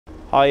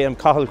I am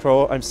Cathal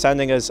Crowe. I'm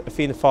standing as a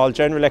Fianna Fáil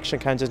general election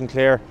candidate in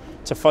Clare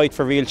to fight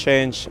for real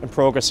change and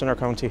progress in our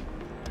county.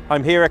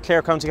 I'm here at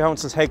Clare County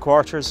Council's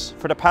headquarters.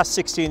 For the past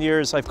 16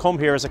 years I've come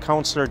here as a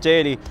councillor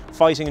daily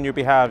fighting on your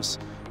behalves.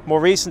 More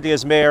recently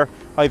as Mayor,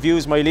 I've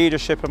used my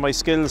leadership and my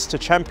skills to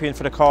champion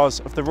for the cause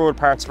of the rural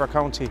parts of our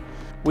county.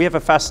 We have a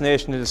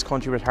fascination in this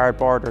country with hard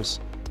borders.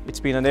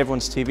 It's been on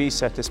everyone's TV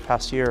set this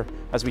past year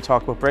as we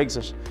talk about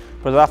Brexit,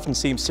 but it often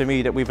seems to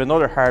me that we have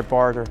another hard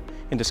border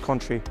in this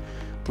country.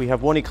 We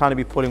have one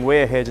economy pulling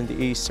way ahead in the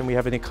east and we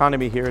have an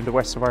economy here in the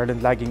west of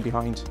Ireland lagging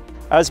behind.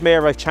 As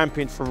Mayor, I've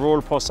championed for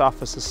rural post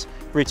offices,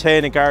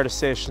 retaining Garda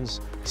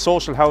stations,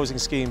 social housing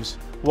schemes,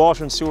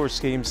 water and sewer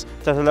schemes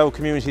that allow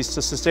communities to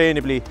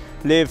sustainably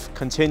live,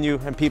 continue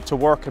and people to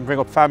work and bring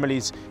up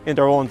families in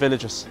their own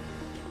villages.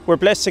 We're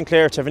blessed in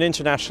Clare to have an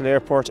international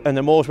airport and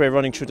a motorway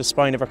running through the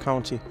spine of our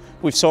county.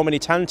 We've so many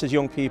talented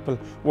young people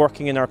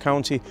working in our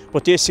county,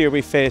 but this year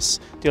we face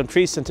the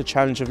unprecedented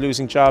challenge of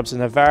losing jobs in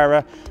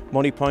Avara,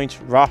 Moneypoint,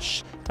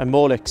 Rosh and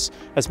Molex.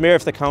 As Mayor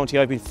of the county,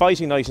 I've been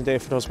fighting night and day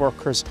for those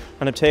workers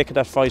and I'm taking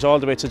that fight all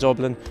the way to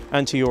Dublin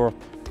and to Europe.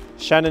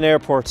 Shannon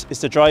Airport is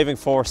the driving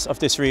force of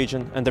this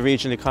region and the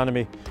regional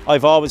economy.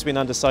 I've always been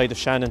on the side of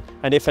Shannon,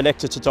 and if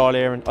elected to Dáil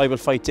Éireann, I will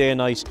fight day and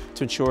night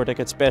to ensure that it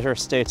gets better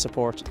state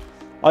support.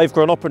 I've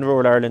grown up in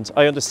rural Ireland.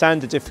 I understand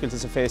the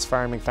difficulties that face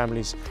farming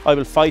families. I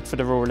will fight for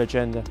the rural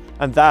agenda,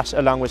 and that,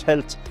 along with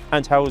health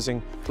and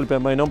housing, will be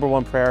my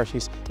 #1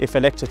 priorities if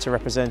elected to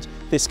represent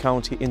this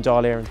county in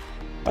Dáil Éireann.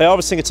 I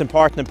always think it's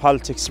important in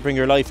politics to bring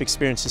your life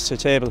experiences to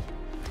the table.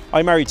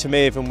 I'm married to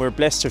Maeve and we're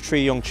blessed to have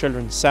 3 young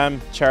children,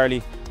 Sam,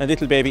 Charlie and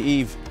little baby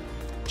Eve.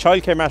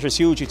 Childcare matters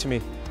hugely to me.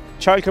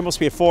 Childcare must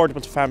be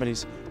affordable to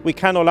families. We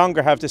can no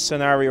longer have this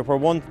scenario where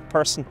one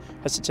person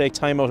has to take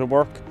time out of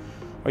work,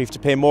 or you have to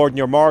pay more than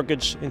your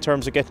mortgage in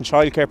terms of getting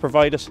childcare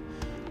provided,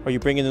 or you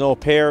bring in an au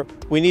pair.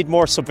 We need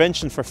more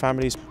subvention for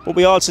families, but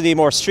we also need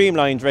more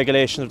streamlined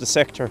regulation of the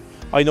sector.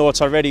 I know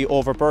it's already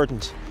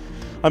overburdened.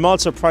 I'm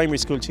also a primary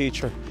school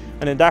teacher,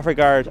 and in that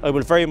regard I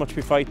will very much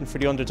be fighting for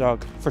the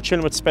underdog, for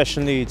children with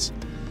special needs,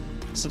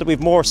 so that we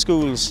have more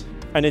schools.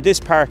 And in this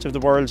part of the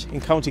world,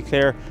 in County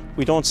Clare,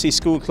 we don't see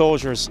school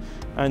closures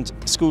and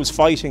schools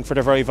fighting for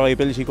their very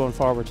viability going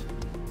forward.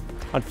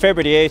 On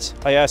February 8th,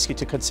 I ask you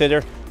to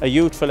consider a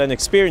youthful and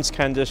experienced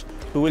candidate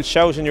who will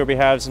shout on your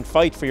behalves and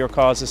fight for your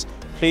causes.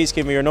 Please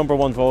give me your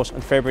 #1 vote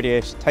on February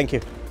 8th. Thank you.